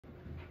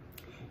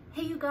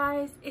Hey you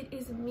guys, it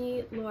is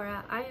me,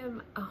 Laura. I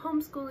am a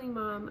homeschooling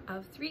mom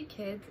of 3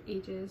 kids,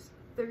 ages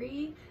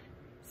 3,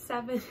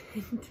 7,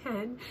 and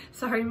 10.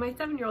 Sorry, my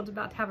 7-year-old's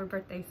about to have her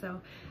birthday, so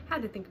I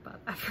had to think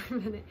about that for a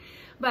minute.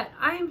 But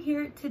I am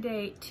here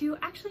today to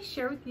actually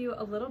share with you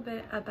a little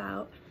bit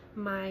about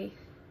my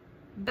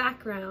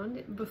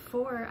background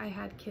before I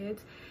had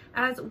kids,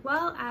 as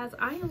well as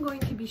I am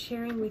going to be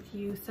sharing with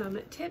you some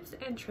tips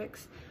and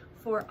tricks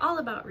for all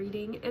about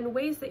reading and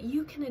ways that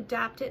you can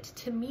adapt it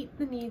to meet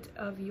the needs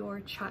of your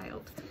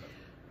child.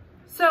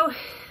 So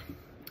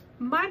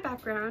my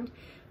background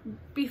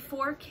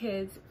before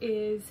kids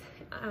is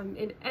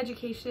in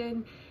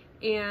education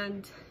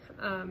and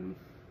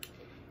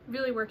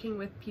really working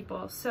with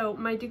people. So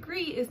my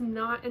degree is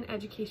not an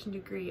education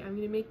degree. I'm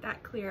going to make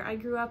that clear. I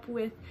grew up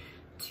with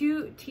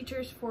 2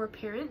 teachers for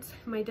parents.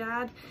 My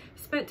dad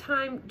spent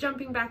time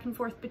jumping back and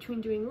forth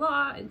between doing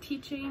law and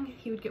teaching.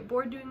 He would get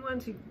bored doing one,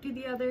 so he would do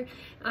the other.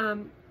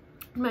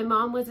 My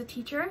mom was a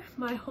teacher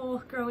my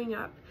whole growing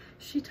up.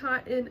 She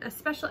taught in a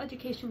special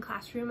education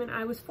classroom, and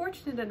I was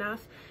fortunate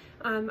enough.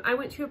 I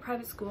went to a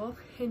private school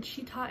and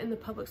she taught in the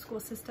public school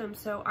system,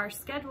 so our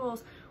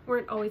schedules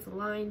weren't always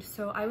aligned.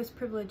 So I was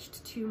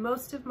privileged to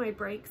most of my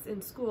breaks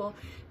in school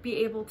be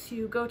able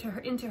to go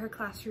to into her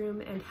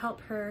classroom and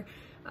help her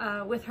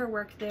with her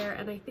work there,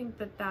 and I think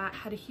that that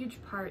had a huge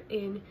part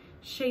in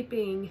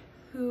shaping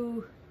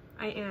who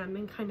I am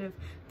and kind of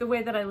the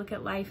way that I look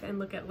at life and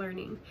look at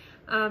learning.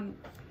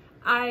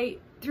 I,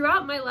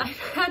 throughout my life,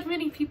 had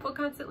many people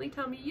constantly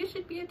tell me, you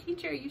should be a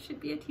teacher, you should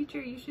be a teacher,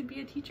 you should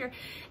be a teacher,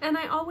 and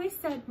I always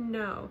said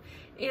no.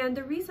 And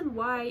the reason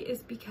why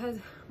is because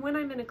when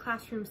I'm in a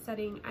classroom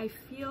setting, I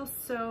feel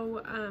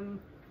so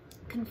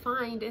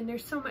confined and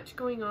there's so much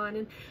going on,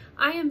 and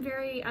I'm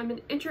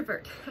an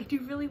introvert. I do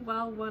really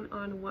well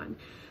one-on-one.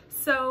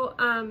 So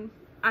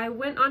I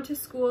went on to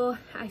school.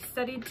 I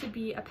studied to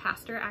be a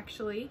pastor.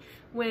 Actually,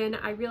 when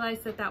I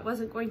realized that that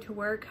wasn't going to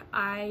work,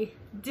 I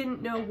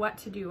didn't know what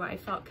to do. I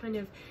felt kind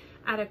of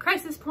at a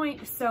crisis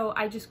point, so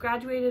I just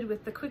graduated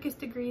with the quickest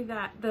degree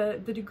that the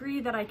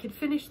degree that I could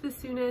finish the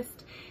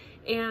soonest,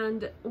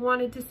 and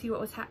wanted to see what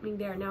was happening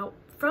there. Now,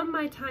 from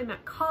my time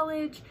at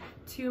college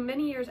to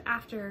many years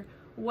after,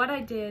 what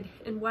I did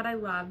and what I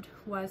loved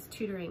was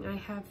tutoring.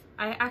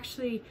 I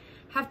actually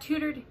have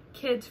tutored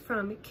kids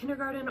from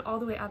kindergarten all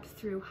the way up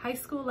through high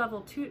school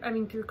level,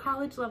 through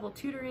college level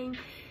tutoring,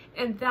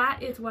 and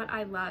that is what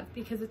I love,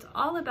 because it's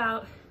all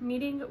about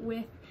meeting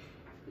with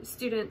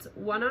students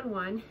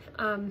one-on-one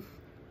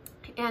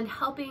and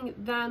helping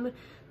them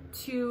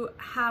to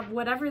have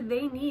whatever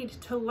they need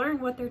to learn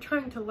what they're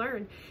trying to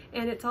learn.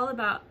 And it's all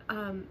about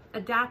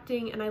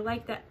adapting, and I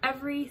like that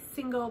every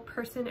single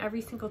person,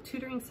 every single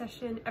tutoring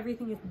session,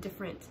 everything is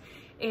different.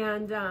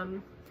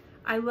 And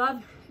I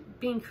love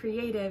being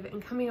creative and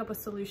coming up with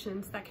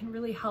solutions that can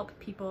really help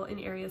people in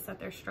areas that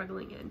they're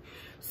struggling in.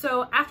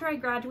 So after I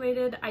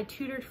graduated, I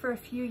tutored for a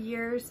few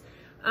years.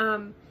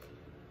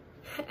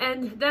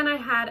 And then I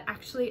had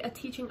actually a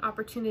teaching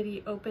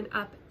opportunity open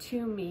up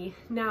to me.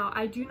 Now,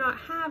 I do not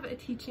have a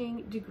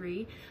teaching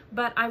degree,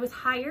 but I was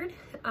hired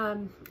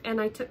and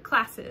I took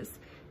classes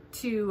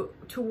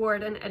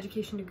toward an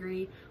education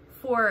degree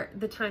for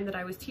the time that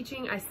I was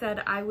teaching. I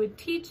said I would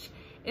teach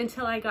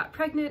until I got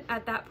pregnant.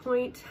 At that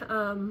point,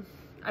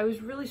 I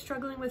was really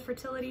struggling with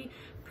fertility.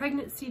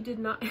 Pregnancy did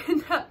not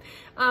end up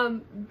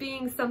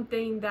being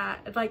something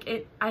that,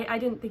 I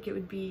didn't think it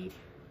would be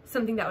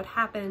something that would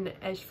happen,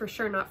 as for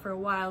sure not for a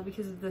while,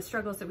 because of the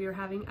struggles that we were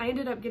having. I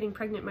ended up getting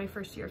pregnant my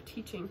first year of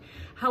teaching.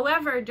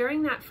 However,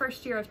 during that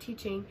first year of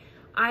teaching,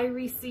 I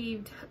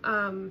received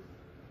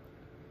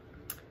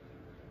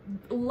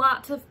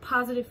lots of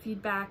positive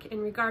feedback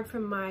in regard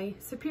from my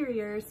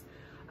superiors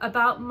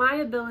about my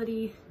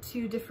ability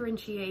to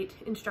differentiate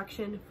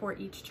instruction for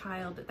each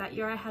child. That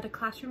year I had a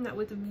classroom that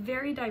was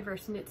very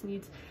diverse in its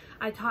needs.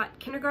 I taught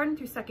kindergarten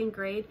through 2nd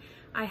grade.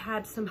 I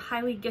had some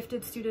highly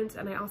gifted students,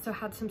 and I also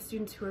had some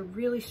students who were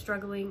really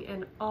struggling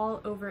and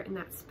all over in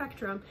that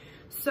spectrum.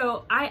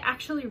 So I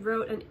actually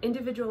wrote an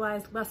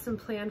individualized lesson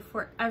plan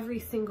for every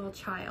single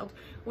child,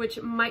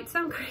 which might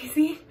sound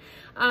crazy.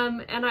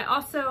 And I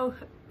also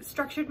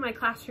structured my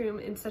classroom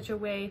in such a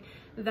way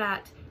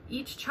that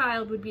each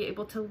child would be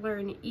able to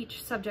learn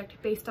each subject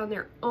based on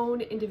their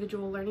own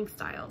individual learning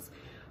styles.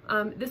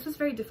 This was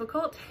very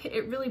difficult.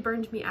 It really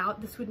burned me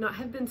out. This would not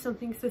have been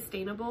something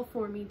sustainable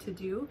for me to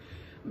do.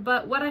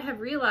 But what I have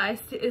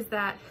realized is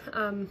that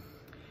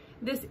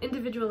this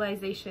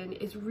individualization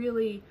is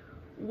really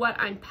what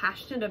I'm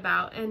passionate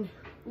about, and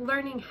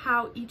learning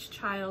how each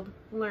child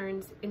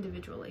learns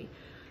individually.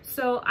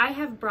 So I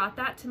have brought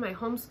that to my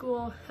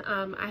homeschool.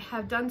 I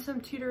have done some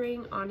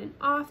tutoring on and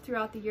off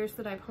throughout the years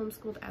that I've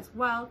homeschooled as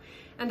well,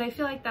 and I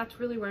feel like that's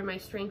really where my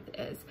strength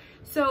is.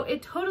 So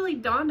it totally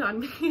dawned on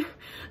me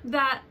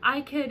that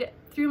I could,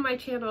 through my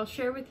channel,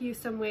 share with you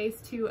some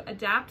ways to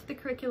adapt the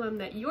curriculum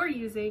that you're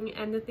using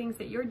and the things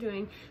that you're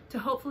doing to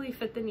hopefully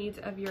fit the needs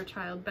of your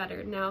child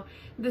better. Now,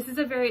 this is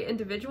a very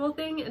individual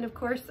thing, and of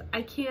course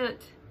I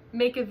can't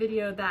make a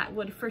video that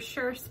would for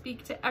sure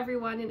speak to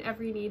everyone in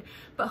every need,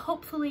 but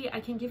hopefully I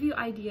can give you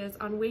ideas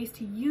on ways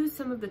to use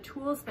some of the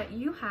tools that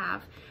you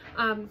have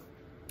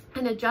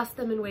and adjust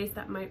them in ways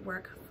that might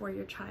work for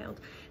your child.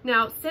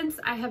 Now, since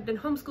I have been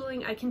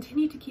homeschooling, I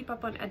continue to keep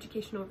up on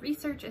educational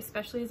research,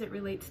 especially as it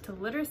relates to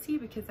literacy,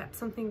 because that's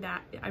something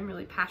that I'm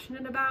really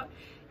passionate about.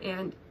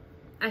 And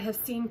I have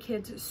seen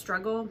kids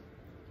struggle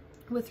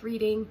with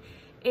reading,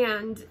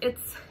 and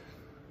it's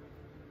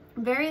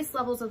various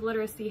levels of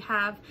literacy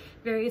have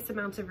various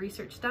amounts of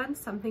research done.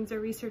 Some things are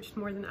researched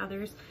more than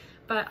others,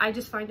 but I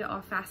just find it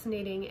all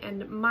fascinating.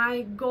 And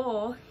my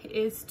goal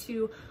is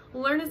to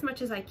learn as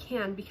much as I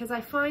can, because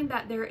I find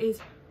that there is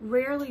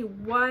rarely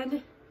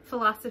one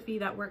philosophy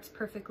that works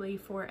perfectly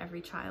for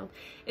every child.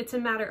 It's a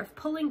matter of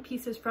pulling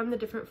pieces from the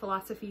different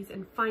philosophies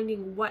and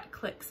finding what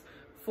clicks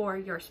for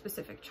your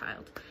specific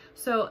child.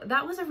 So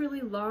that was a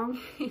really long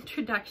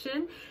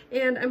introduction,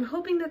 and I'm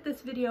hoping that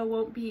this video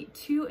won't be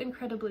too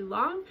incredibly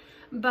long,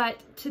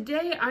 but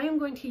today I am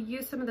going to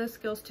use some of those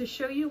skills to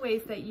show you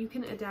ways that you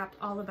can adapt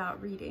All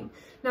About Reading.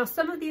 Now,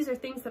 some of these are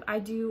things that I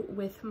do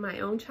with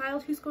my own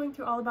child who's going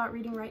through All About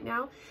Reading right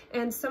now,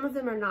 and some of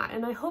them are not,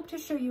 and I hope to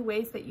show you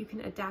ways that you can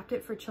adapt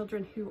it for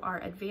children who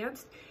are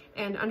advanced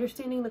and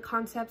understanding the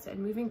concepts and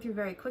moving through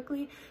very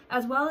quickly,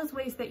 as well as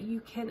ways that you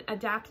can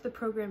adapt the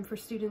program for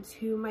students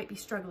who might be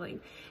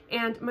struggling.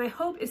 And my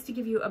hope is to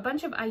give you a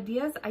bunch of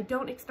ideas. I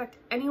don't expect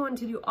anyone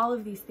to do all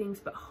of these things,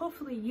 but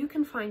hopefully you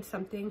can find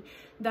something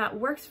that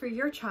works for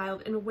your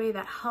child in a way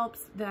that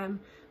helps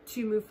them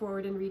to move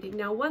forward in reading.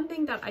 Now, one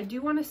thing that I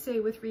do want to say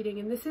with reading,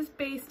 and this is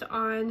based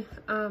on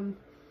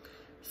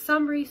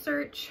some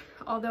research,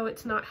 although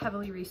it's not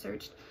heavily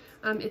researched,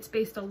 it's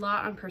based a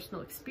lot on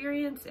personal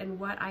experience and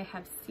what I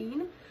have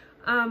seen.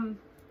 And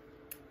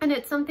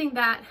it's something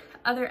that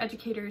other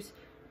educators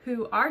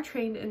who are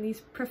trained in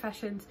these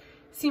professions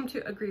seem to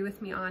agree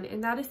with me on,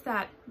 and that is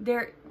that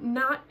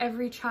not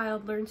every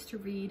child learns to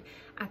read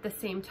at the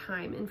same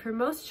time. And for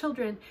most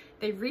children,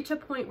 they reach a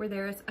point where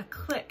there is a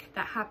click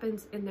that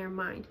happens in their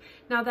mind.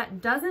 Now,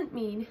 that doesn't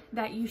mean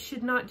that you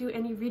should not do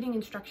any reading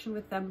instruction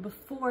with them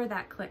before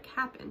that click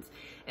happens.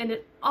 And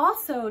it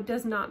also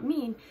does not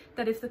mean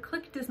that if the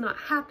click does not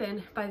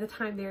happen by the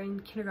time they're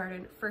in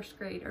kindergarten, first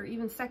grade, or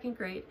even second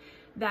grade,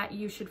 that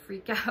you should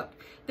freak out.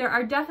 There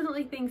are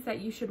definitely things that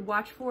you should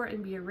watch for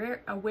and be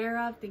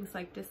aware of, things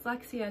like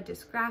dyslexia,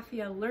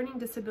 dysgraphia, learning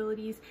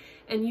disabilities,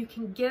 and you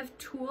can give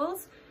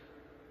tools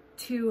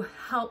to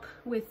help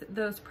with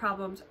those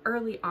problems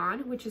early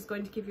on, which is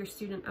going to give your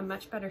student a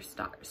much better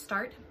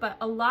start. But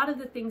a lot of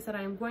the things that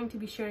I am going to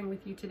be sharing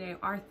with you today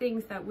are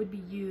things that would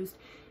be used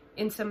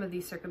in some of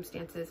these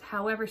circumstances.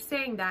 However,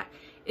 saying that,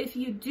 if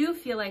you do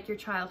feel like your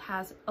child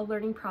has a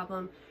learning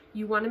problem,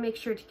 you want to make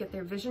sure to get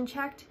their vision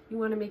checked. You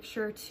want to make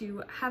sure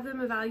to have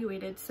them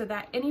evaluated so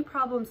that any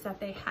problems that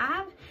they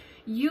have,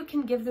 you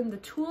can give them the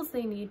tools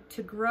they need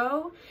to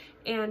grow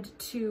and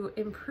to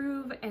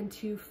improve and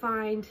to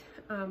find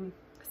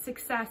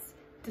success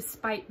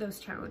despite those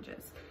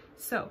challenges.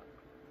 So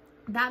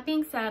that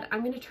being said,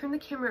 I'm going to turn the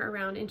camera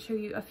around and show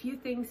you a few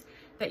things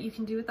that you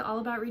can do with the All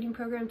About Reading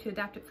program to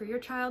adapt it for your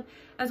child,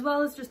 as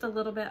well as just a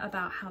little bit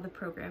about how the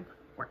program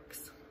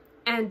works.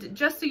 And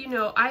just so you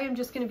know, I am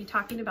just going to be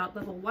talking about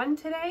level 1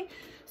 today.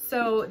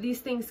 So these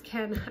things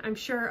can, I'm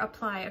sure,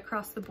 apply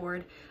across the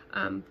board,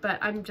 but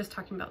I'm just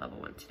talking about level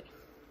 1 today.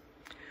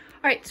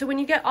 All right, so when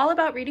you get All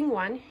About Reading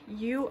 1,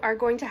 you are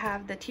going to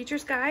have the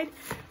teacher's guide,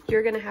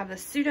 you're going to have the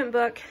student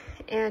book,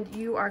 and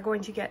you are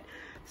going to get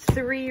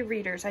 3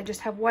 readers. I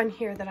just have one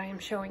here that I am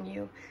showing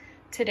you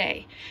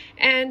today.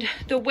 And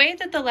the way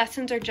that the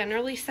lessons are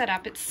generally set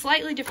up, it's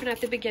slightly different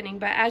at the beginning,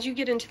 but as you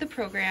get into the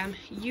program,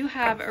 you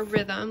have a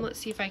rhythm. Let's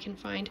see if I can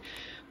find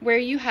where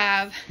you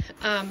have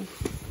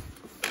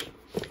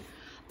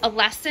a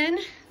lesson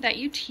that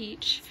you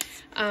teach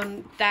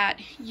that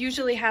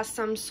usually has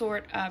some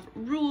sort of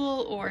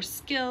rule or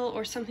skill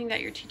or something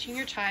that you're teaching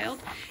your child.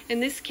 In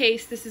this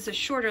case, this is a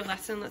shorter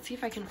lesson. Let's see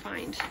if I can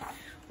find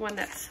one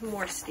that's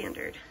more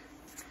standard.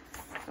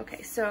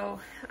 Okay, so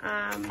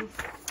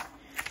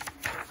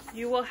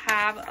you will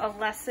have a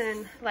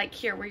lesson like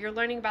here where you're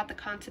learning about the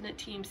consonant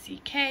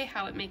TMCK,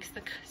 how it makes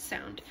the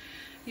sound.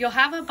 You'll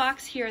have a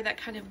box here that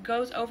kind of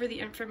goes over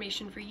the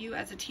information for you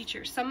as a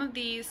teacher. Some of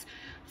these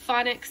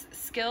phonics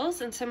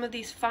skills and some of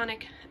these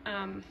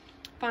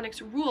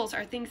phonics rules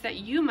are things that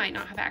you might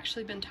not have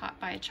actually been taught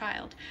by a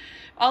child.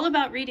 All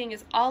About Reading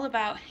is all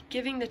about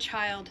giving the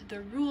child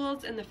the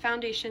rules and the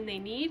foundation they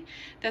need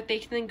that they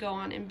can then go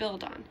on and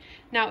build on.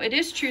 Now, it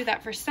is true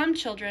that for some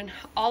children,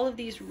 all of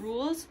these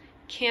rules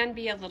can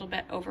be a little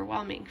bit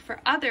overwhelming.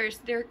 For others,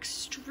 they're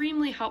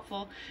extremely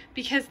helpful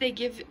because they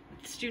give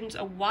students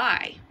a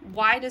why.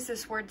 Why does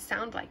this word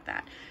sound like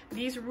that?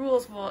 These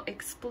rules will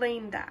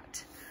explain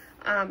that.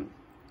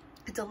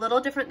 It's a little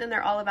different than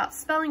their All About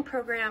Spelling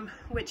program,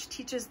 which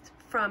teaches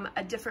from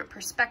a different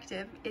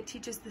perspective. It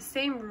teaches the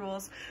same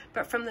rules,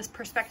 but from this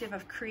perspective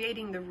of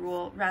creating the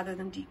rule rather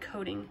than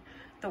decoding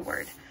the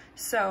word.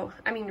 So,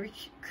 I mean,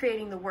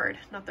 creating the word,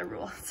 not the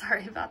rule.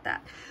 Sorry about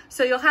that.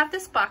 So you'll have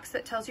this box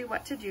that tells you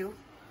what to do.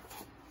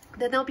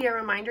 Then there'll be a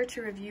reminder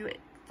to review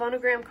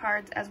phonogram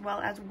cards as well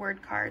as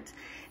word cards,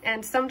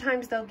 and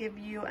sometimes they'll give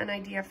you an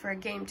idea for a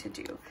game to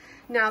do.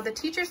 Now, the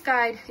teacher's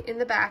guide in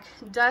the back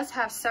does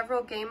have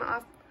several game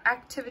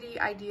activity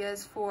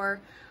ideas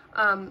for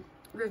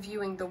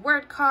reviewing the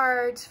word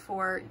cards,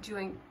 for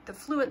doing the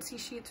fluency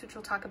sheets, which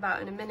we'll talk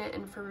about in a minute,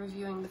 and for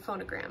reviewing the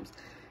phonograms.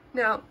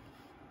 Now,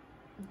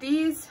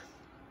 these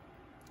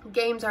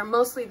games are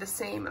mostly the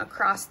same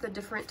across the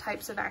different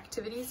types of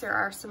activities. There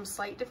are some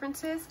slight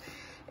differences,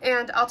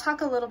 and I'll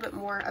talk a little bit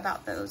more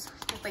about those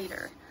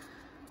later.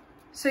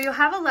 So you'll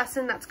have a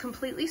lesson that's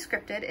completely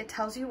scripted. It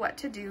tells you what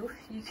to do.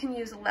 You can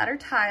use letter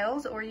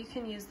tiles, or you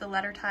can use the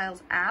letter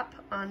tiles app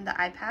on the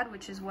iPad,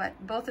 which is what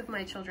both of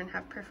my children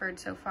have preferred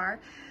so far.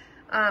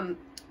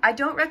 I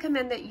don't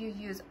recommend that you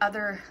use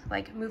other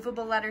like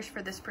movable letters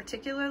for this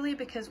particularly,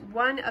 because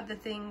one of the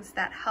things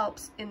that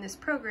helps in this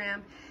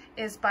program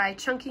is by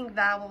chunking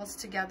vowels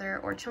together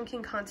or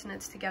chunking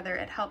consonants together.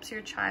 It helps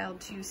your child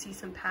to see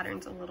some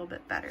patterns a little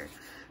bit better.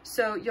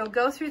 So you'll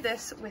go through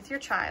this with your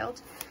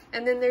child,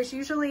 and then there's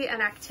usually an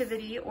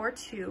activity or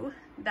two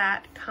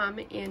that come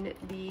in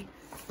the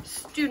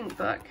student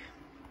book.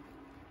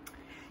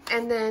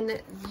 And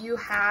then you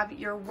have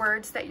your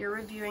words that you're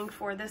reviewing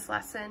for this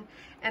lesson,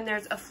 and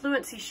there's a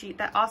fluency sheet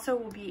that also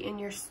will be in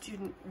your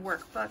student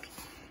workbook.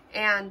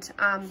 And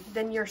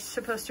then you're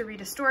supposed to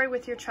read a story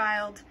with your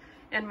child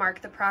and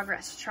mark the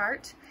progress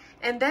chart.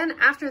 And then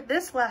after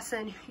this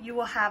lesson, you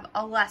will have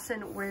a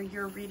lesson where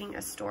you're reading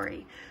a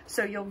story.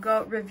 So you'll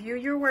go review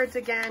your words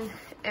again,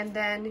 and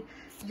then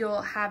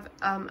you'll have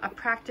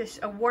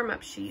a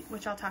warm-up sheet,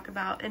 which I'll talk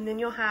about, and then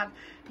you'll have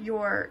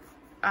your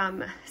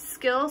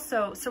skill,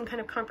 so some kind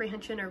of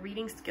comprehension or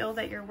reading skill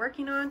that you're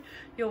working on.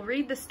 You'll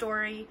read the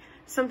story.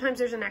 Sometimes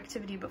there's an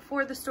activity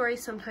before the story,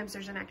 sometimes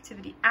there's an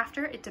activity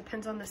after. It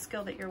depends on the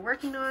skill that you're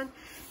working on.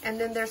 And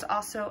then there's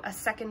also a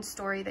second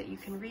story that you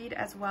can read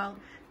as well.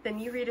 Then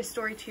you read a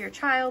story to your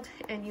child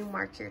and you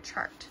mark your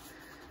chart.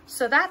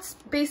 So that's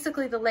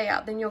basically the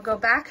layout. Then you'll go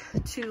back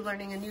to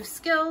learning a new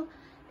skill,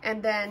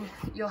 and then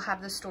you'll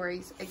have the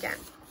stories again.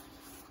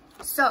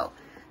 So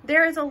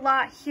there is a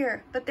lot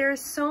here, but there is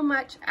so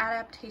much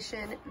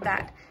adaptation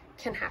that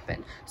can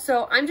happen.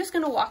 So I'm just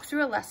going to walk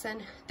through a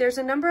lesson. There's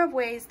a number of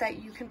ways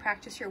that you can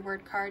practice your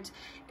word cards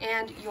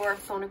and your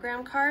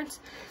phonogram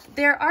cards.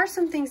 There are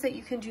some things that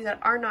you can do that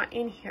are not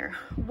in here.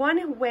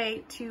 One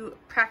way to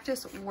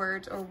practice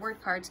words or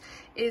word cards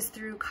is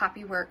through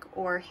copywork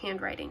or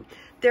handwriting.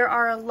 There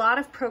are a lot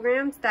of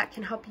programs that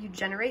can help you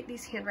generate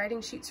these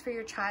handwriting sheets for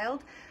your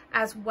child,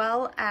 as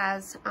well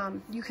as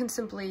you can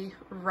simply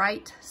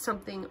write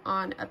something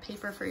on a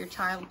paper for your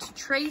child to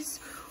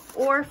trace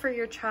or for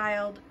your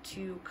child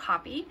to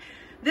copy.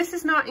 This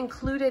is not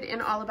included in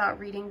All About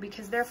Reading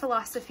because their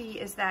philosophy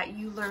is that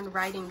you learn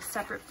writing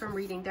separate from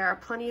reading. There are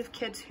plenty of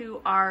kids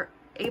who are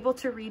able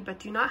to read but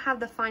do not have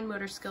the fine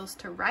motor skills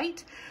to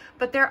write,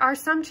 but there are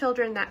some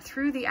children that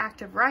through the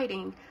act of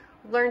writing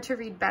learn to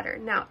read better.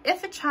 Now,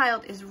 if a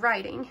child is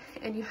writing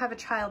and you have a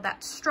child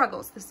that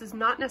struggles, this is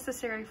not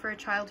necessary for a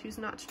child who's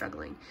not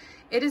struggling.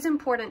 It is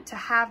important to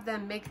have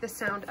them make the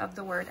sound of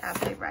the word as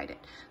they write it.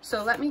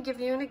 So let me give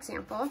you an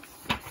example.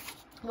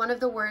 One of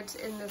the words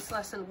in this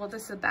lesson, well,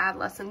 this is a bad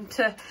lesson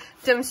to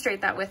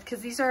demonstrate that with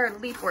because these are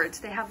leap words.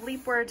 They have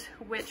leap words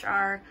which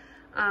are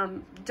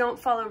don't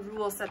follow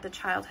rules that the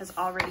child has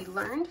already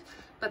learned,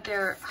 but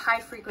they're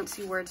high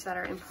frequency words that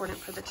are important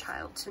for the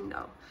child to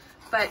know.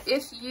 But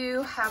if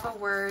you have a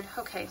word,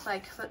 okay,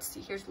 like let's see,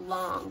 here's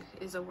long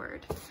is a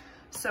word.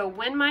 So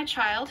when my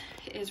child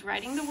is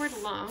writing the word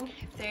long,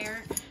 if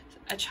they're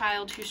a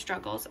child who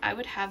struggles, I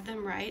would have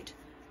them write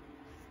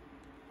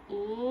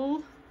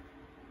l,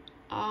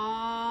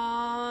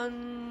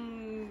 on,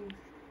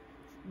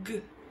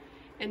 g,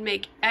 and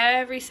make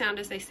every sound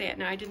as they say it.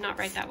 Now, I did not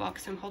write that well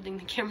because I'm holding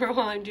the camera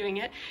while I'm doing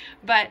it,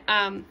 but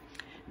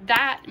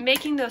that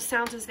making those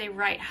sounds as they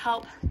write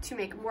help to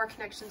make more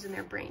connections in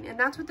their brain. And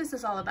that's what this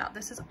is all about.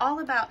 This is all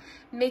about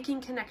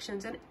making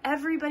connections, and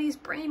everybody's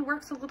brain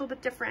works a little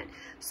bit different.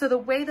 So the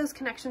way those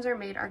connections are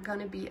made are going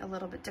to be a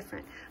little bit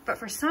different. But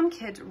for some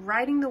kids,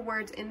 writing the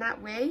words in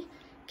that way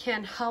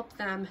can help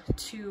them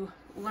to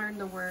learn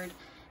the word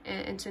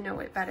and to know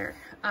it better.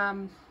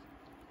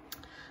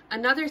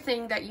 Another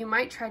thing that you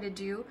might try to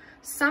do,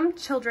 some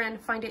children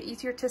find it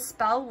easier to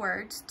spell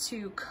words,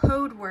 to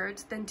code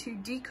words, than to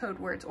decode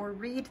words or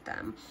read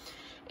them.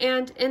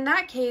 And in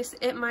that case,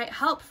 it might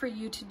help for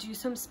you to do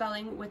some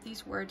spelling with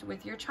these words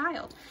with your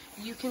child.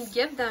 You can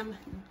give them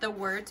the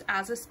words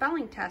as a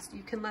spelling test.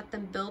 You can let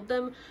them build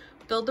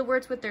the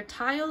words with their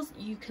tiles.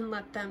 You can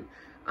let them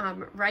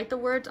write the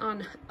words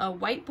on a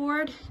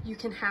whiteboard. You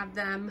can have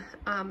them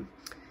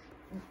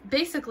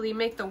basically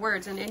make the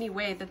words in any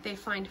way that they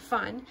find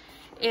fun.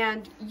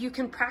 And you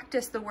can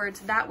practice the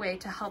words that way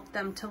to help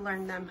them to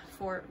learn them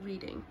for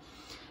reading.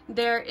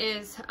 There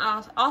is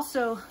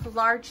also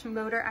large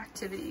motor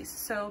activities.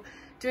 So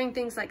doing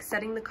things like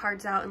setting the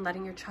cards out and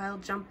letting your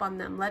child jump on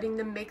them, letting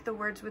them make the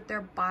words with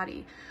their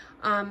body,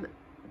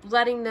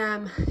 letting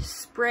them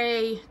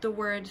spray the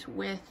words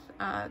with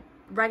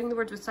writing the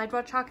words with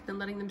sidewalk chalk and then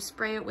letting them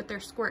spray it with their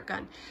squirt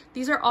gun.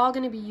 These are all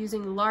going to be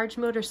using large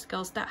motor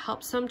skills that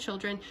help some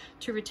children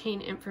to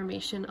retain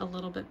information a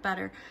little bit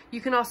better.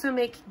 You can also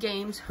make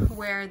games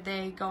where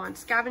they go on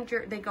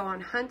they go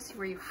on hunts,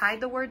 where you hide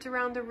the words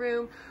around the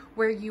room,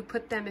 where you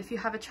put them, if you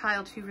have a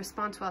child who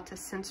responds well to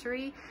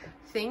sensory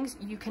things,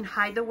 you can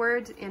hide the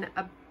words in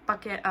a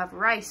bucket of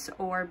rice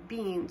or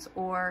beans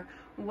or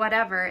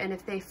whatever, and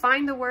if they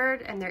find the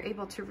word and they're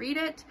able to read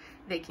it,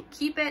 they can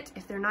keep it.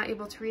 If they're not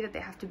able to read it, they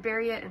have to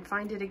bury it and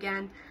find it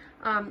again.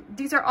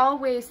 These are all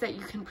ways that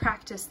you can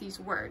practice these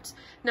words.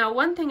 Now,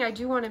 one thing I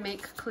do want to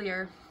make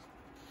clear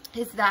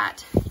is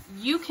that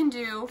you can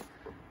do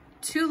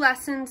 2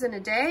 lessons in a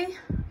day,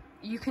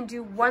 you can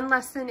do 1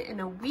 lesson in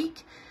a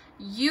week.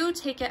 You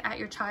take it at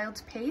your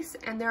child's pace,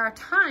 and there are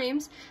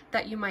times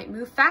that you might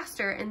move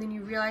faster and then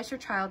you realize your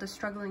child is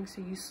struggling, so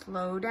you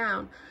slow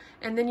down.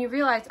 And then you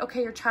realize,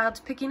 okay, your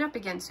child's picking up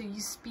again, so you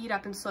speed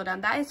up and slow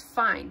down. That is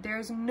fine. There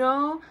is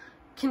no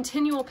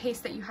continual pace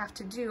that you have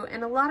to do,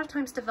 and a lot of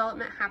times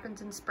development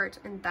happens in spurts,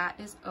 and that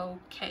is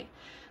okay.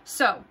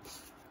 So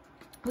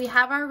we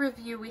have our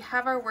review, we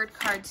have our word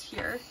cards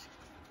here.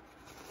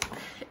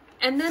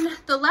 And then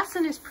the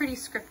lesson is pretty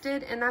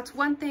scripted, and that's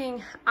one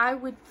thing I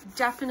would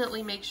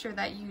definitely make sure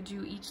that you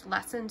do each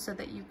lesson so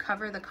that you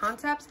cover the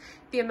concepts.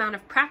 The amount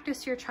of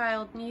practice your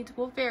child needs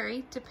will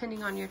vary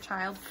depending on your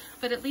child,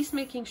 but at least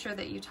making sure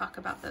that you talk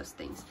about those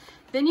things.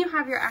 Then you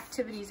have your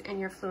activities and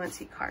your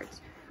fluency cards,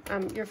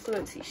 your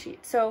fluency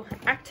sheet. So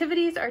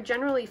activities are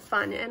generally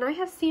fun, and I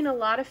have seen a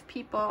lot of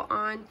people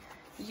on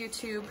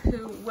YouTube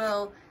who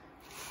will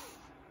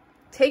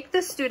take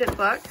the student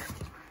book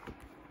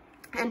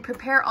and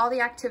prepare all the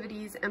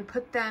activities and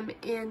put them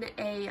in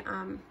a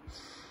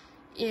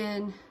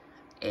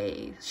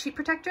sheet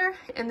protector,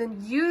 and then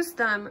use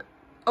them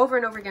over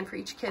and over again for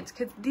each kid,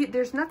 because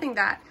there's nothing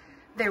that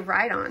they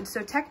write on,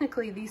 so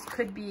technically these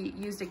could be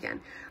used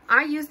again.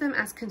 I use them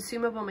as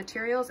consumable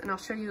materials, and I'll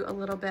show you a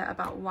little bit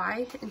about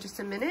why in just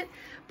a minute.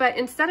 But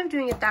instead of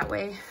doing it that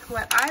way,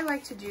 what I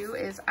like to do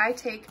is I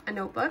take a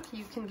notebook.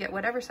 You can get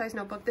whatever size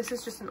notebook. This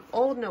is just an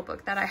old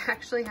notebook that I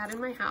actually had in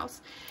my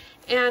house.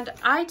 And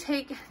I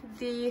take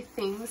the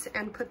things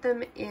and put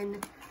them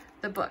in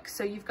the book.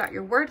 So you've got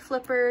your word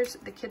flippers.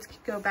 The kids can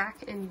go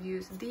back and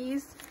use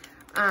these.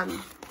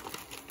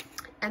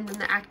 And then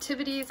the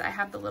activities, I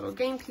have the little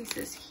game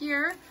pieces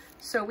here.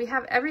 So we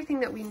have everything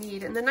that we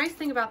need. And the nice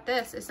thing about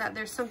this is that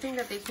there's something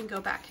that they can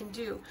go back and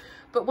do.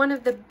 But one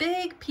of the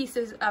big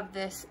pieces of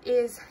this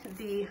is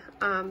the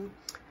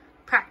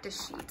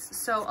practice sheets.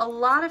 So a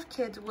lot of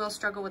kids will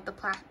struggle with the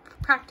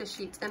practice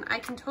sheets, and I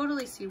can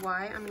totally see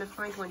why. I'm going to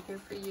find one here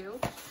for you,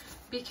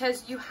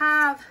 because you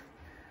have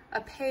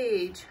a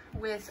page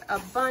with a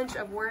bunch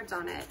of words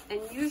on it, and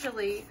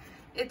usually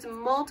it's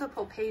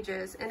multiple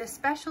pages, and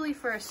especially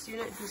for a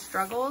student who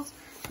struggles,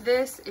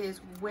 this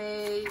is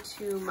way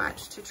too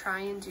much to try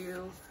and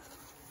do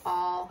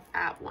all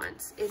at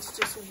once. It's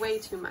just way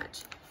too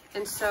much.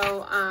 And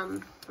so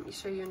let me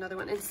show you another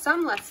one. And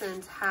some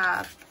lessons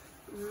have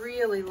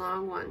really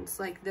long ones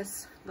like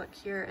this, look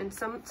here, and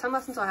some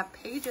lessons will have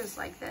pages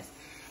like this,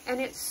 and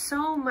it's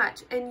so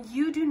much, and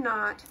you do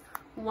not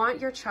want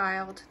your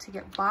child to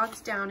get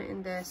bogged down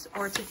in this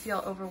or to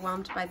feel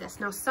overwhelmed by this.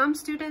 Now, some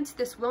students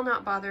this will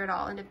not bother at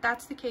all, and if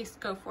that's the case,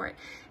 go for it.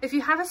 If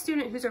you have a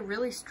student who's a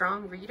really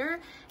strong reader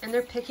and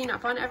they're picking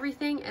up on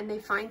everything and they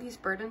find these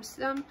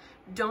burdensome,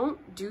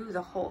 don't do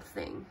the whole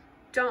thing.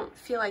 Don't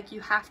feel like you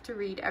have to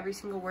read every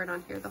single word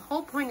on here. The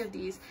whole point of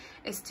these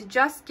is to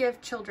just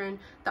give children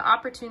the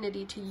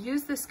opportunity to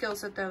use the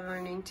skills that they're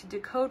learning, to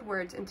decode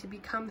words, and to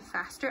become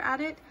faster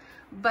at it.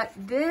 But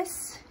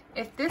this,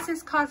 if this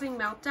is causing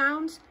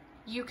meltdowns,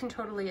 you can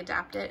totally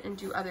adapt it and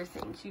do other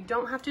things. You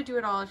don't have to do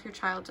it all if your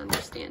child's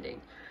understanding.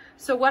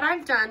 So what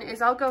I've done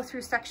is I'll go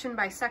through section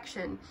by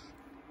section,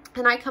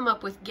 and I come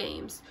up with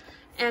games.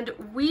 And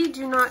we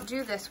do not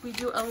do this. We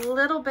do a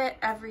little bit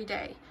every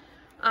day.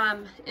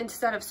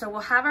 So we'll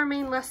have our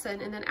main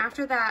lesson, and then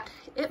after that,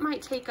 it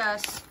might take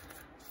us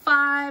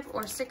 5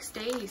 or 6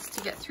 days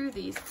to get through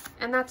these,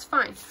 and that's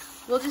fine.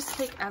 We'll just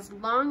take as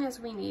long as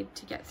we need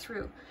to get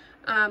through.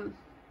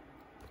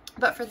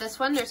 But for this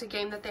one, there's a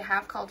game that they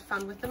have called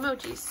Fun with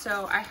Emojis.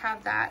 So I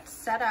have that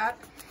set up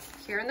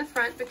here in the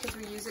front because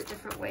we use it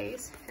different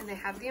ways, and they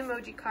have the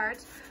emoji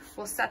cards.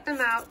 We'll set them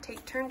out,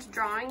 take turns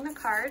drawing the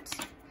cards,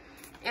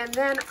 and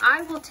then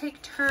I will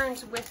take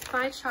turns with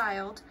my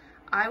child.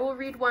 I will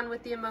read one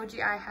with the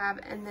emoji I have,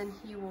 and then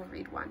he will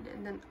read one,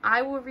 and then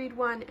I will read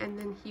one, and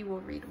then he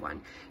will read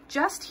one.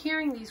 Just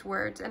hearing these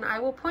words, and I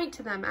will point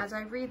to them as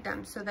I read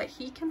them so that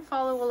he can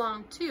follow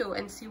along too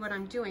and see what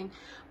I'm doing,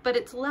 but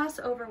it's less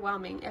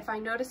overwhelming. If I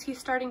notice he's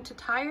starting to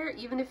tire,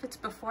 even if it's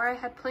before I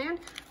had planned,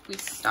 we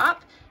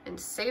stop and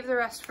save the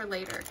rest for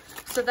later.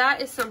 So that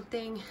is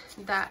something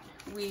that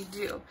we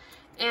do.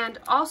 And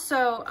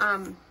also,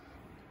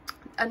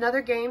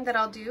 another game that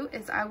I'll do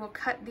is I will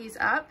cut these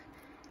up,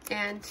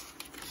 and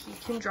he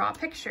can draw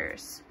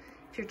pictures.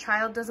 If your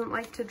child doesn't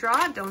like to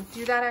draw, don't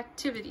do that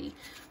activity.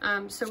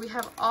 So we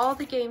have all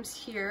the games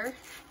here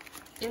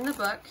in the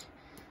book.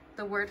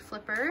 the word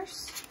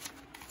flippers.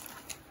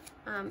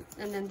 And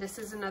then this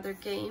is another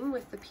game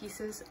with the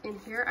pieces in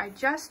here. I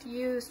just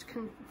used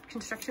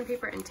construction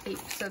paper and tape,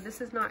 so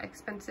this is not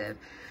expensive.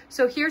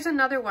 So here's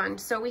another one.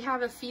 So we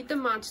have a Feed the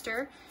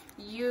Monster.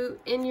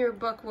 In your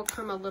book will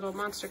come a little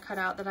monster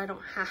cutout that I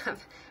don't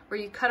have, where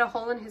you cut a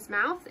hole in his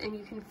mouth and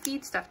you can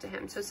feed stuff to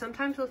him. So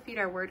sometimes we'll feed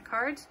our word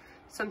cards,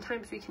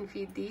 sometimes we can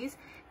feed these.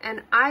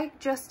 And I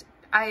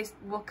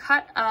will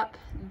cut up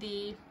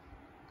the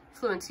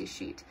fluency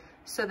sheet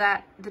so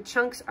that the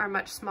chunks are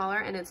much smaller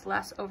and it's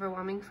less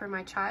overwhelming for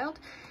my child.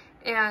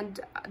 And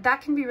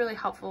that can be really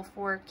helpful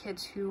for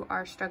kids who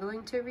are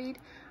struggling to read.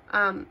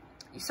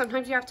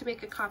 Sometimes you have to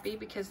make a copy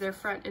because they're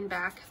front and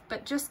back,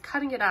 but just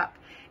cutting it up.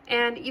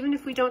 And even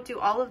if we don't do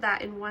all of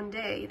that in one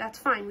day, that's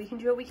fine. We can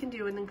do what we can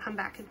do and then come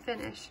back and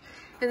finish.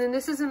 And then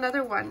this is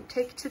another one,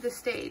 Take to the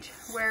Stage,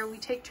 where we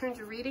take turns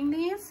reading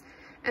these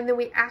and then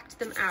we act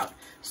them out.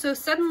 So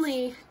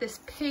suddenly this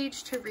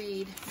page to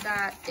read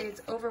that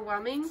is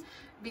overwhelming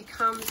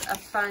becomes a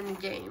fun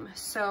game.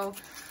 So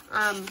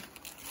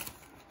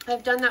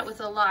I've done that with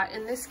a lot.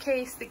 In this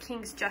case, the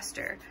King's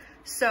Jester.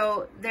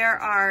 So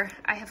I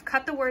have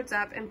cut the words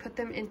up and put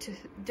them into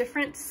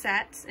different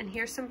sets, and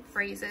here's some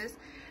phrases,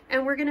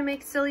 and we're gonna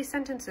make silly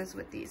sentences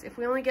with these. If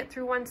we only get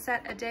through one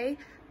set a day,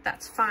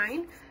 that's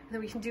fine, and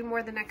then we can do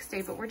more the next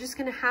day, but we're just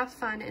gonna have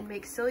fun and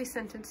make silly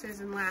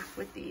sentences and laugh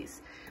with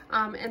these.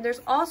 And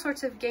there's all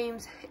sorts of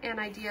games and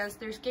ideas.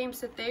 There's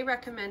games that they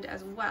recommend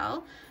as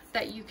well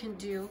that you can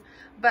do,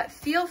 but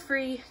feel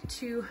free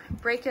to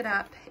break it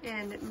up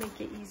and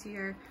make it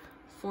easier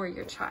for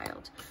your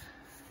child.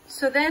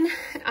 So then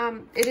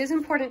it is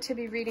important to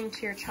be reading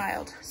to your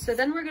child. So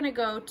then we're gonna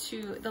go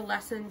to the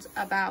lessons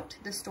about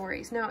the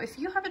stories. Now, if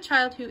you have a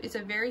child who is a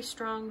very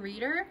strong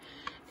reader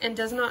and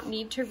does not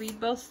need to read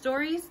both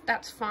stories,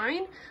 that's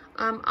fine.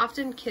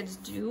 Often kids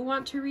do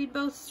want to read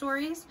both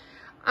stories.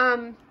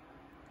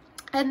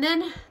 And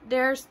then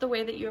there's the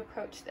way that you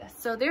approach this.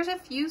 So there's a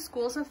few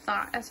schools of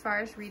thought as far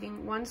as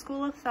reading. One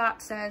school of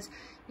thought says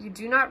you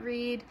do not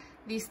read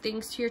these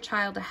things to your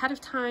child ahead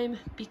of time,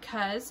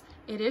 because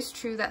it is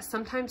true that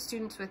sometimes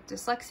students with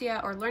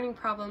dyslexia or learning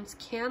problems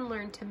can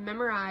learn to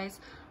memorize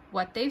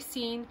what they've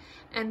seen,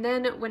 and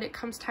then when it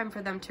comes time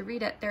for them to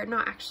read it, they're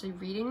not actually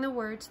reading the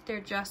words,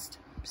 they're just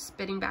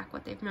spitting back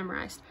what they've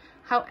memorized.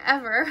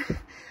 However,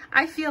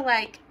 I feel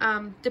like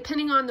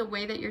depending on the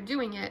way that you're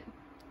doing it,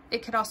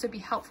 it could also be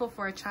helpful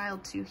for a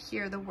child to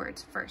hear the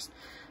words first.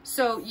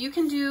 So you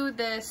can do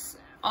this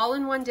all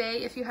in one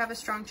day. If you have a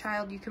strong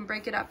child, you can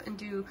break it up and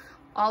do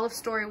all of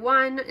story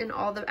 1 and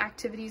all the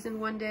activities in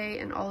one day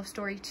and all of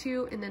story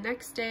 2 in the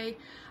next day.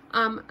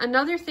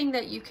 Another thing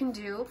that you can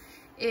do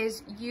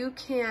is you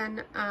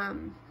can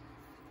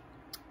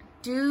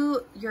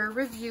do your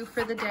review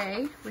for the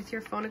day with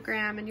your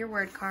phonogram and your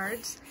word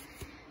cards.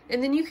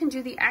 And then you can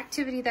do the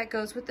activity that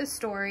goes with the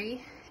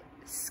story,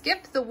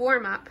 skip the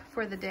warm-up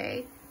for the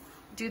day,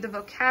 do the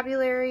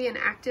vocabulary and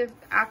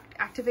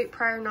activate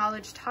prior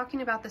knowledge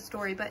talking about the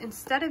story, but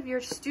instead of your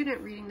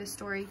student reading the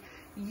story,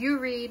 you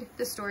read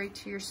the story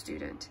to your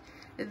student.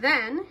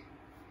 Then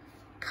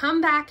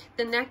come back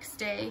the next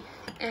day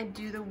and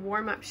do the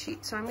warm-up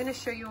sheet. So I'm going to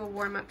show you a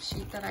warm-up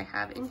sheet that I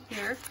have in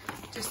here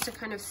just to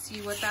kind of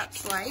see what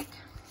that's like.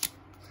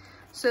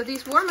 So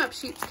these warm-up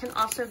sheets can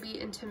also be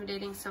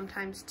intimidating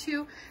sometimes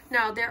too.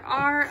 Now there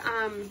are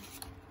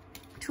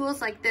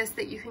tools like this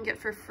that you can get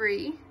for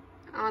free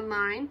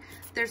online.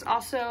 There's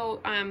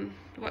also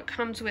what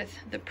comes with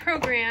the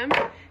program.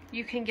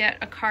 You can get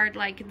a card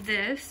like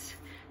this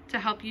to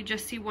help you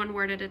just see one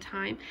word at a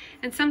time.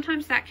 And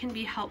sometimes that can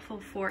be helpful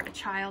for a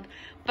child.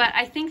 But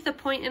I think the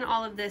point in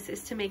all of this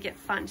is to make it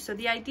fun. So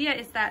the idea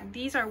is that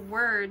these are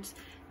words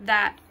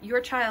that your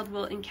child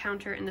will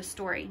encounter in the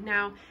story.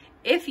 Now,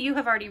 if you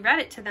have already read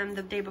it to them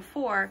the day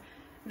before,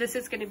 this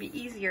is going to be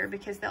easier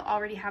because they'll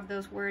already have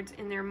those words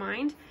in their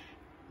mind.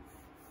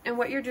 And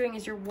what you're doing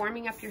is you're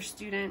warming up your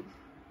student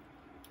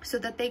so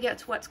that they get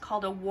to what's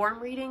called a warm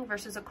reading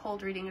versus a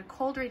cold reading. A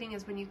cold reading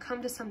is when you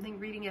come to something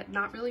reading it,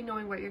 not really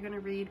knowing what you're going to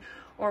read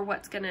or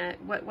what's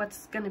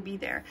gonna be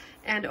there.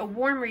 And a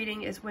warm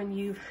reading is when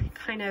you've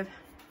kind of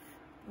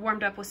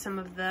warmed up with some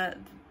of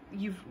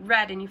you've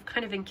read and you've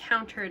kind of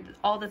encountered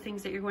all the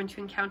things that you're going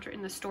to encounter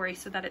in the story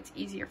so that it's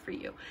easier for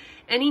you.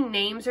 Any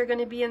names are going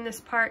to be in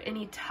this part.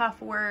 Any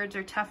tough words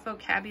or tough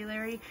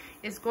vocabulary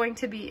is going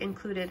to be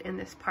included in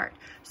this part.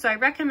 So I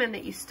recommend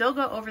that you still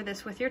go over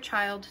this with your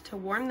child to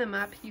warm them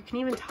up. You can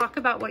even talk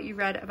about what you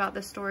read about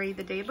the story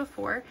the day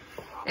before,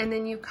 and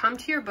then you come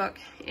to your book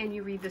and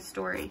you read the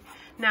story.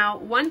 Now,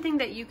 one thing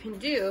that you can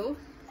do,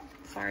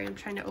 sorry, I'm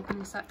trying to open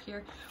this up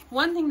here.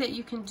 One thing that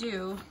you can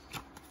do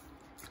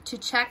to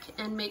check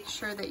and make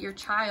sure that your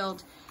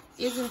child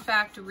is in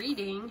fact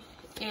reading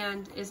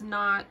and is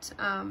not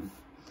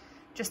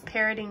just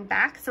parroting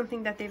back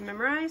something that they've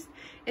memorized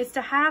is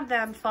to have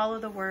them follow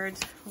the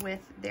words with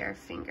their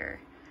finger.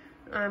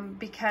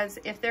 Because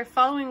if they're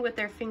following with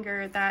their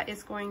finger, that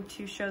is going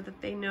to show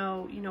that they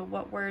know,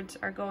 what words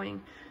are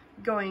going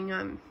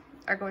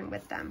are going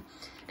with them.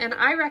 And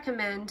I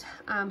recommend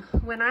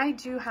when I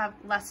do have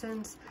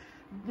lessons,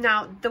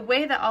 now the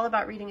way that All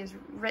About Reading is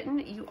written,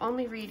 you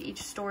only read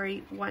each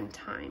story one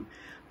time.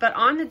 But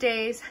on the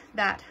days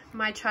that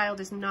my child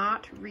is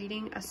not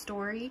reading a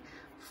story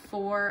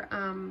for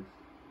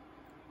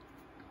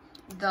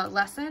the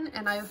lesson,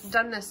 and I've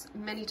done this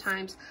many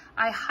times,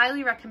 I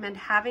highly recommend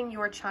having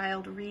your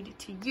child read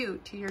to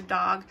you, to your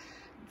dog,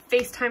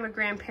 FaceTime a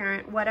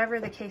grandparent, whatever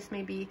the case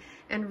may be,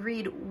 and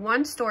read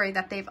one story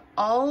that they've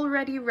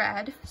already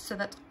read, so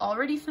that's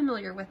already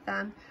familiar with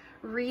them.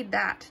 Read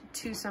that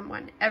to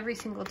someone every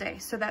single day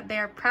so that they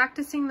are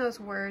practicing those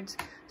words,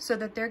 so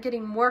that they're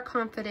getting more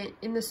confident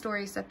in the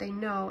stories that they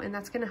know, and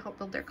that's going to help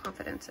build their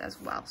confidence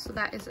as well. So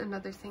that is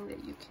another thing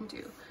that you can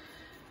do.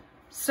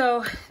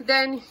 So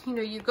then, you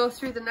know, you go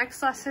through the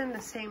next lesson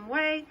the same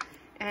way,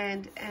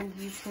 and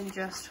you can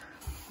just,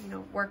 you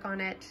know, work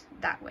on it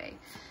that way.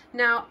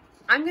 Now,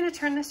 I'm going to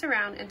turn this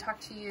around and talk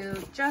to you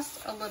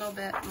just a little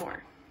bit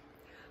more.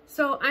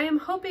 So I am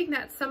hoping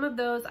that some of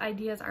those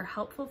ideas are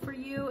helpful for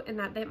you, and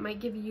that might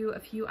give you a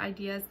few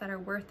ideas that are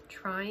worth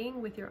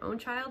trying with your own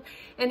child.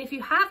 And if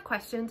you have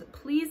questions,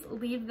 please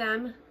leave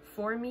them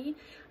for me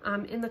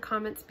in the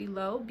comments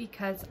below,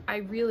 because I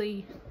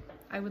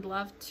would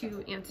love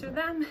to answer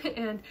them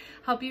and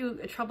help you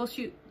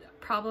troubleshoot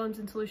problems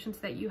and solutions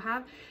that you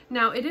have.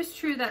 Now, it is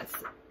true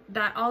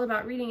that All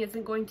About Reading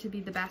isn't going to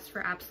be the best for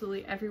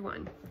absolutely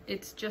everyone.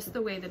 It's just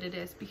the way that it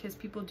is, because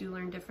people do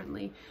learn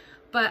differently.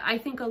 But I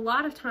think a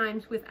lot of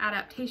times with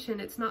adaptation,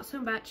 it's not so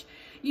much,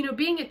 you know,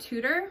 being a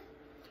tutor,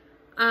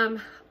 a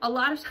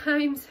lot of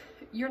times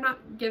you're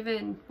not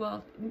given,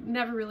 well,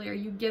 never really are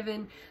you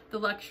given the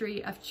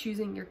luxury of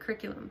choosing your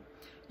curriculum.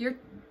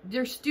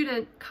 Your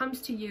student comes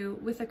to you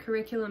with a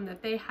curriculum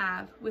that they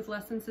have, with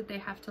lessons that they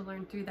have to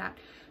learn through that.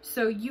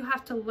 So you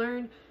have to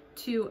learn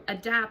to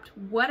adapt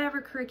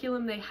whatever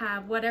curriculum they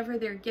have, whatever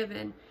they're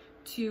given,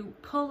 to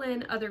pull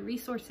in other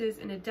resources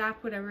and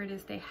adapt whatever it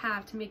is they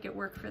have to make it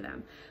work for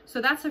them. So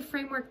that's a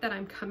framework that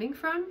I'm coming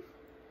from.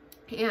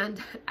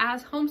 And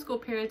as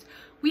homeschool parents,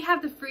 we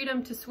have the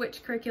freedom to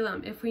switch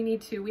curriculum if we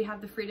need to. We have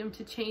the freedom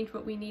to change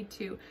what we need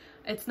to.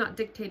 It's not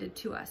dictated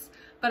to us.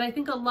 But I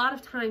think a lot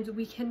of times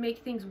we can make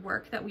things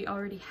work that we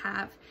already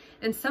have.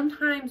 And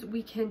sometimes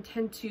we can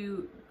tend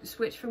to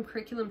switch from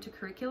curriculum to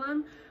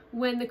curriculum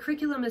when the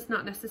curriculum is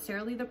not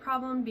necessarily the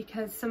problem,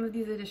 because some of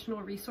these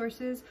additional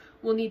resources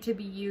will need to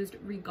be used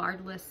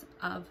regardless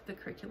of the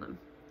curriculum,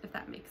 if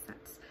that makes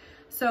sense.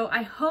 So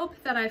I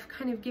hope that I've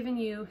kind of given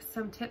you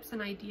some tips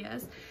and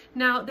ideas.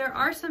 Now, there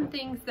are some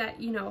things that,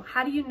 you know,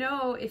 how do you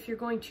know if you're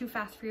going too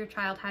fast for your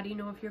child? How do you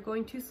know if you're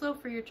going too slow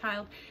for your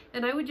child?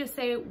 And I would just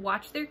say,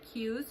 watch their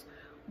cues,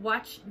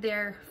 watch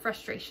their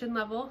frustration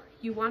level.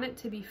 You want it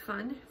to be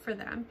fun for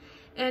them.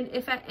 And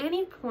if at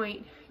any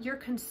point you're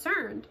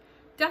concerned,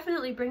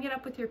 definitely bring it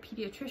up with your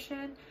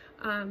pediatrician.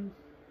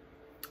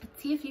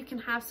 See if you can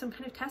have some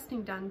kind of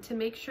testing done to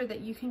make sure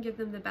that you can give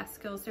them the best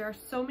skills. There are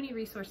so many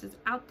resources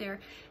out there.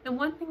 And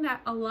one thing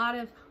that a lot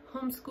of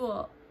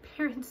homeschool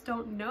parents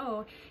don't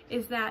know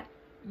is that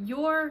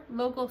your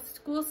local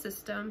school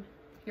system,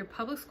 your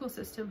public school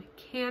system,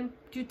 can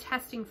do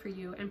testing for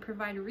you and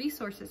provide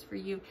resources for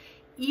you,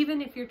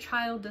 even if your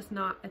child does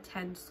not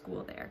attend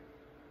school there.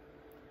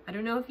 I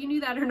don't know if you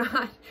knew that or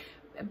not,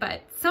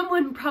 but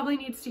someone probably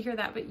needs to hear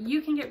that. But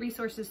you can get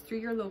resources through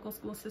your local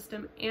school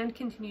system and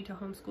continue to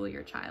homeschool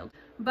your child.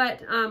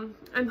 But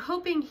I'm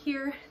hoping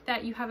here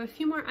that you have a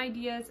few more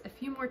ideas, a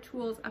few more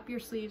tools up your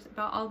sleeves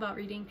about All About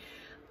Reading.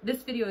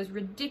 This video is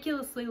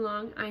ridiculously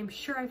long. I'm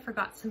sure I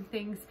forgot some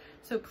things.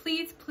 So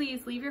please,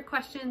 please leave your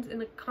questions in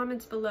the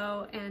comments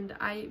below, and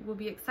I will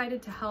be excited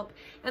to help.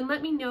 And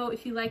let me know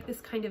if you like this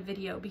kind of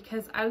video,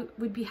 because I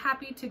would be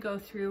happy to go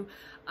through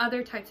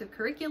other types of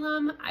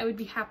curriculum. I would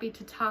be happy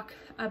to talk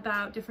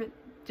about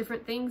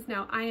different things.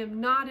 Now, I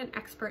am not an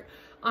expert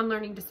on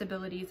learning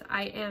disabilities.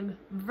 I am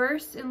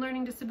versed in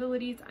learning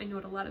disabilities. I know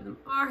what a lot of them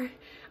are.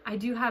 I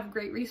do have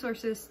great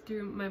resources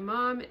through my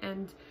mom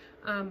and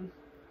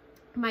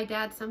my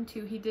dad, some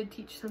too. He did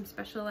teach some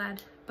special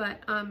ed, but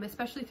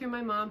especially through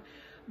my mom.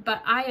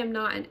 But I am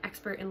not an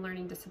expert in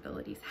learning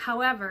disabilities.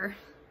 However,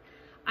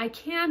 I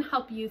can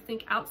help you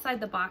think outside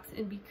the box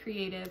and be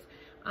creative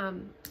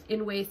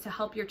in ways to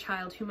help your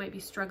child who might be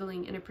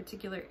struggling in a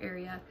particular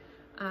area.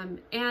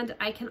 And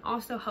I can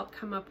also help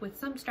come up with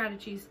some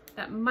strategies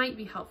that might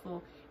be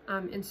helpful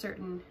in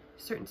certain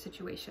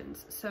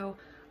situations. So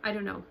I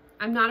don't know.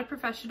 I'm not a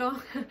professional.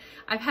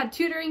 I've had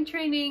tutoring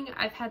training,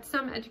 I've had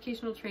some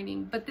educational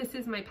training, but this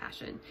is my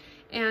passion.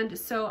 And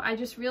so I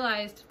just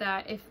realized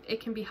that if it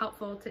can be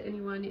helpful to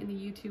anyone in the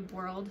YouTube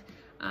world,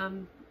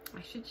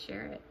 I should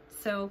share it.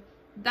 So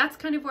that's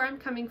kind of where I'm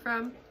coming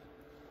from.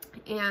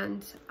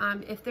 And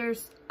if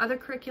there's other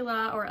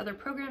curricula or other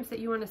programs that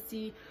you want to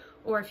see,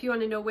 or if you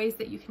want to know ways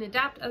that you can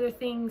adapt other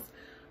things,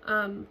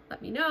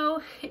 let me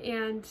know.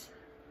 And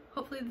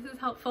hopefully this is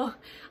helpful.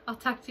 I'll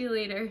talk to you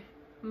later.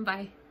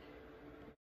 Bye.